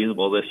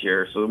this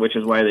year. So, which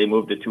is why they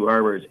moved to Two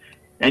Harbors.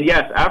 And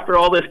yes, after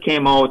all this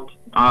came out,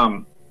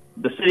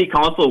 the city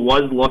council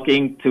was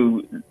looking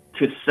to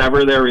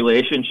sever their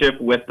relationship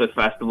with the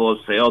Festival of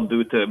Sail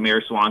due to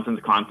Mayor Swanson's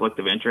conflict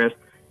of interest.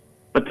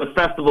 But the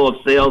Festival of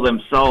Sail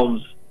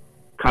themselves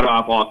cut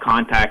off all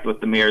contact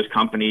with the mayor's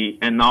company,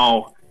 and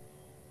now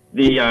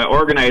the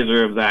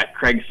organizer of that,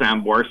 Craig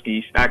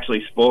Samborski,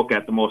 actually spoke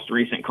at the most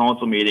recent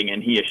council meeting,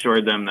 and he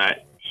assured them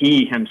that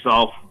he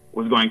himself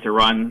was going to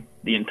run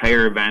the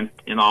entire event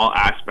in all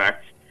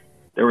aspects.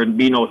 There would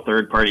be no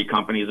third-party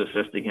companies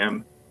assisting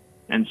him,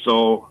 and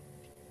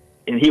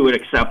he would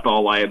accept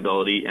all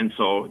liability, and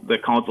so the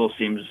council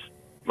seems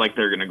like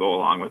they're going to go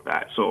along with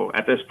that. So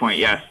at this point,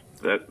 yes,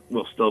 that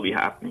will still be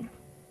happening.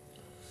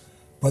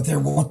 But there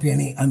won't be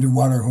any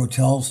underwater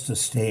hotels to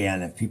stay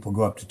in if people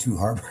go up to Two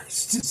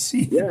Harbors to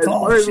see the tall ships. As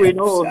far as we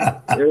know,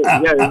 there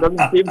doesn't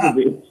seem to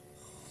be.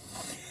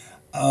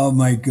 Oh,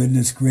 my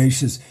goodness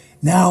gracious.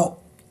 Now,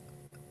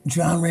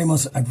 John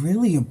Ramos, I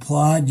really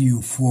applaud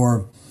you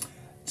for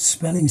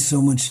spending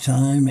so much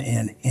time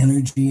and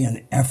energy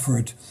and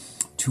effort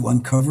to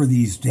uncover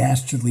these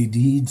dastardly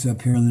deeds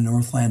up here in the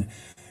Northland.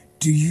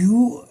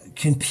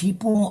 Can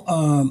people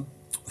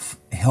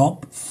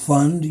help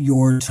fund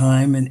your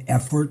time and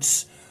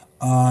efforts?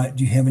 Do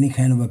you have any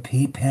kind of a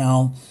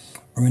PayPal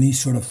or any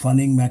sort of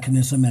funding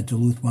mechanism at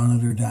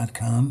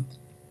DuluthMonitor.com?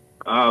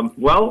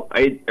 Well,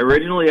 I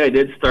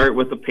did start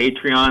with a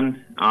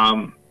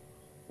Patreon,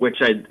 which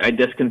I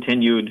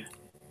discontinued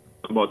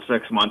about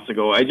 6 months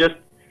ago.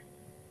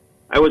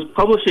 I was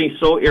publishing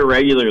so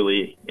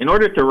irregularly. In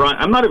order to run,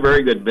 I'm not a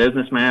very good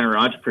businessman or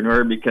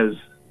entrepreneur because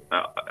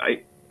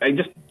I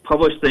just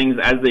publish things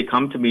as they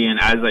come to me and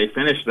as I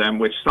finish them,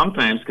 which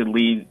sometimes could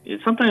lead.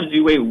 Sometimes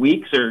you wait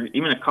weeks or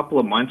even a couple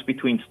of months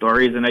between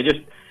stories, and I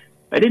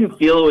didn't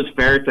feel it was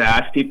fair to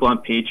ask people on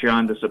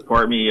Patreon to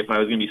support me if I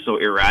was going to be so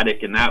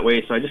erratic in that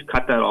way. So I just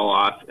cut that all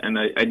off, and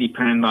I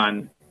depend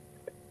on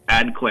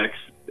ad clicks.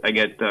 I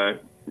get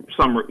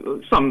some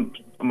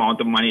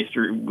amount of money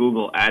through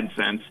Google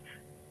AdSense,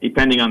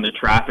 depending on the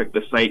traffic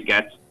the site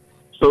gets.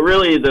 So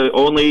really the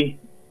only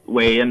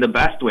way and the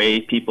best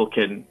way people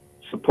can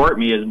support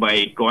me is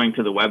by going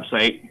to the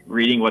website,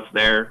 reading what's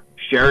there,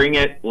 sharing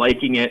it,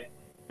 liking it,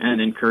 and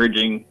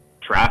encouraging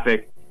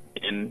traffic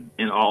in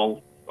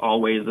all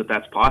ways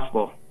that's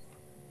possible.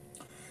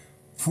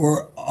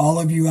 For all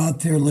of you out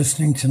there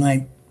listening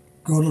tonight,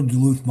 go to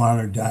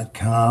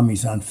DuluthMonitor.com.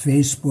 He's on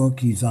Facebook.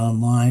 He's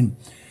online.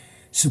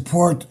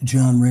 Support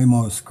John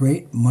Ramos,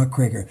 great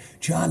muckraker.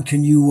 John,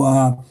 can you,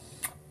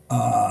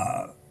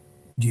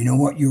 do you know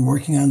what you're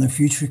working on in the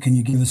future? Can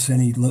you give us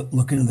any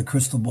look into the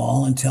crystal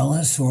ball and tell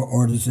us,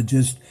 or does it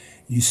just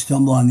you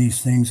stumble on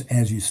these things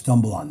as you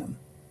stumble on them?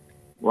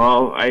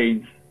 Well,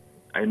 I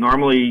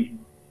normally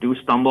do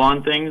stumble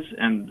on things,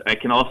 and I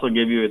can also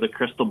give you the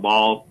crystal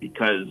ball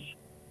because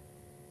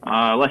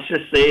let's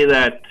just say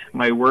that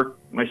my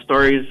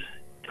stories,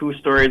 2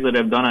 stories that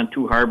I've done on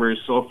 2 harbors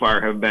so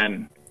far have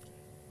been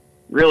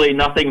really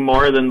nothing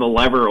more than the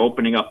lever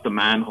opening up the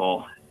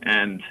manhole.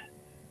 And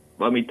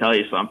let me tell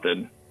you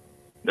something,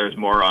 there's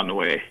more on the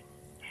way.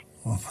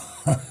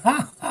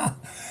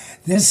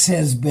 This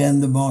has been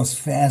the most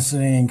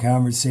fascinating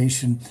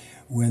conversation.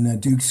 When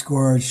Duke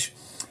Scorch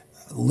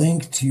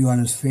linked to you on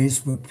his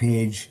Facebook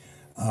page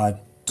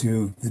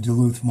to the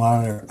Duluth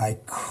Monitor, I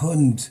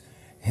couldn't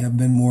have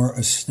been more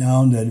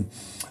astounded.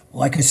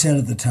 Like I said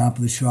at the top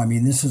of the show, I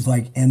mean, this is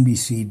like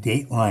NBC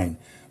Dateline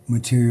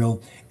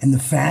material. And the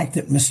fact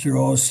that Mr.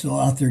 O is still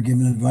out there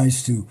giving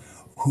advice to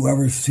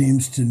whoever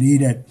seems to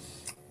need it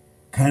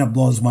kind of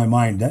blows my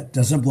mind. That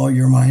doesn't blow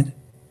your mind?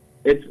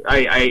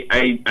 I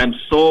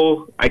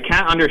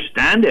can't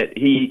understand it.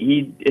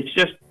 It's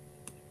just,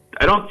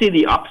 I don't see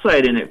the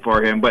upside in it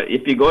for him. But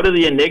if you go to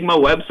the Enigma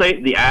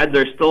website, the ads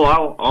are still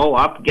all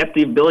up. Get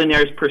the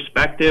billionaire's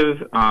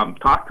perspective.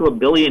 Talk to a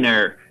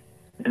billionaire,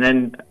 and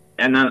then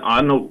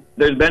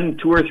there's been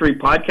 2 or 3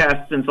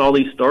 podcasts since all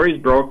these stories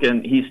broke,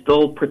 and he's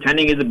still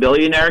pretending he's a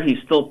billionaire. He's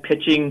still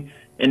pitching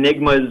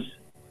Enigma's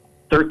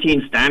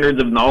 13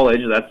 standards of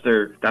knowledge.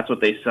 That's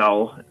what they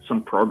sell,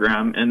 some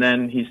program, and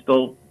then he's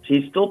still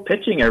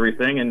pitching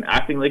everything and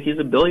acting like he's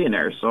a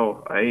billionaire.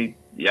 So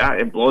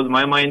it blows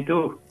my mind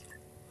too.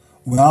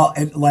 Well,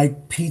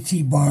 like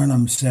P.T.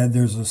 Barnum said,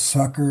 there's a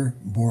sucker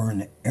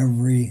born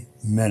every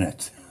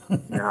minute.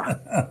 Yeah.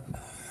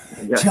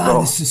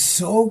 John, this is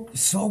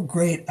so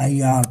great.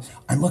 I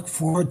look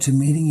forward to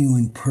meeting you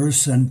in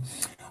person.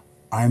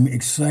 I'm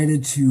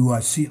excited to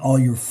see all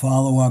your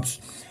follow-ups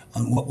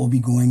on what will be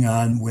going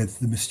on with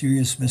the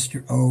mysterious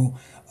Mr. O,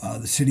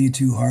 the City of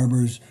 2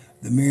 Harbors,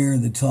 the mayor,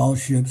 the tall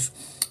ships,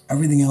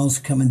 everything else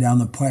coming down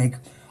the pike.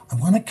 I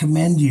want to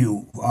commend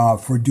you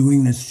for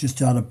doing this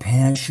just out of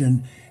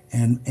passion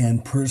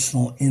and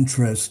personal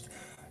interest.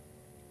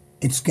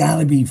 It's got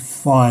to be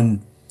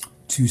fun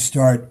to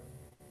start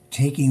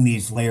taking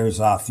these layers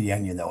off the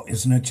onion, though,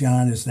 isn't it,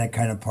 John? Is that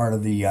kind of part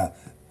of the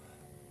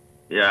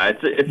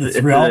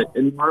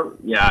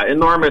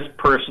enormous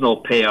personal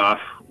payoff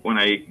when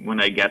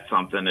I get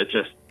something.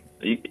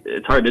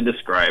 It's hard to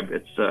describe.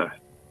 It's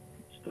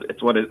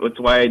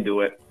why I do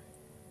it.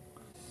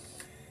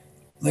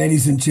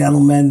 Ladies and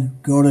gentlemen,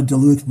 go to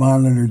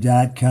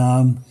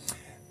DuluthMonitor.com.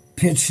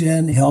 Pitch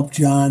in, help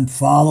John,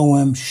 follow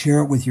him, share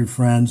it with your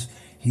friends.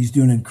 He's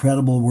doing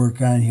incredible work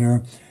on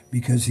here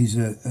because he's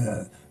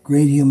a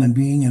great human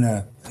being and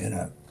a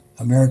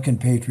American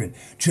patriot.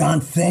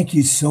 John, thank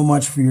you so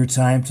much for your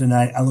time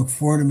tonight. I look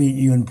forward to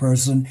meeting you in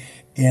person,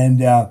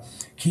 and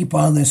keep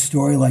on this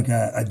story like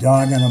a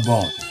dog on a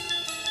bone.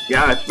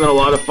 Yeah, it's been a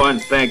lot of fun.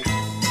 Thanks.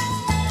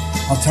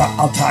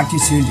 I'll talk to you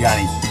soon,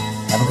 Johnny.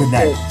 Have a good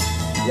night.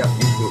 Yep,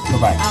 you too.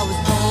 Bye-bye. I was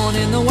born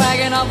in the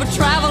wagon of a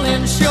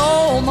traveling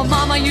show. My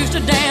mama used to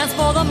dance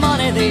for the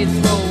money they'd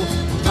throw.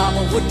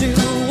 Papa would do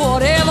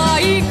whatever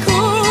he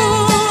could.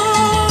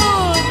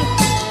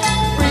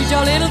 Preach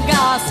a little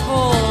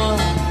gospel,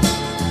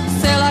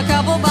 sell a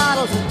couple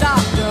bottles of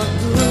Dr.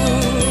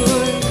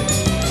 Good.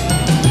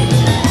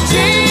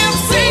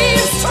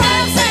 Gypsies,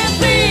 tramps, and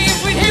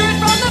thieves, we'd hear it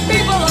from the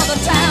people of the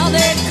town.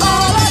 They'd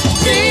call us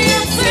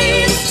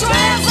gypsies,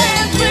 tramps,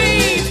 and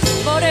thieves.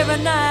 But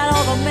every night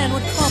all the men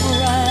would come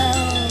around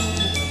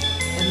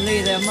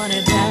their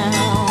money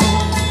down.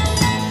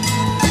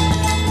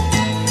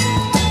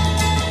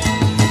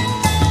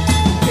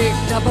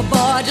 Picked up a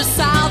boy just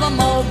south of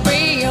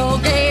Mobile,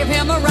 gave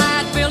him a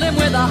ride, filled him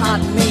with a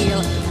hot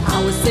meal.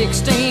 I was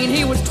 16,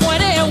 he was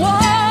 21.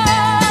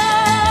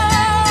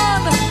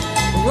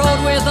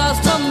 Rode with us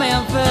to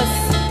Memphis,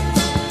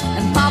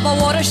 and Papa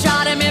would have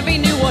shot him if he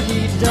knew what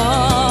he'd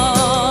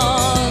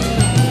done.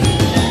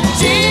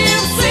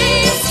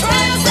 Gypsies,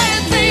 tramps,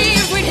 and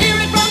thieves, we'd hear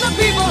it from the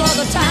people of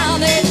the town.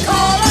 They'd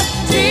call us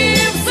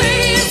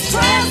gypsies,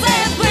 tramps,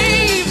 and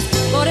thieves.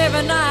 But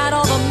every night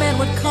all the men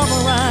would come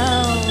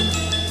around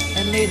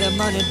and lay their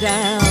money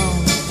down.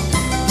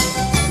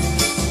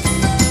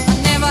 I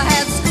never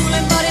had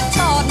schooling, but it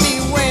taught me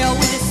well.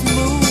 With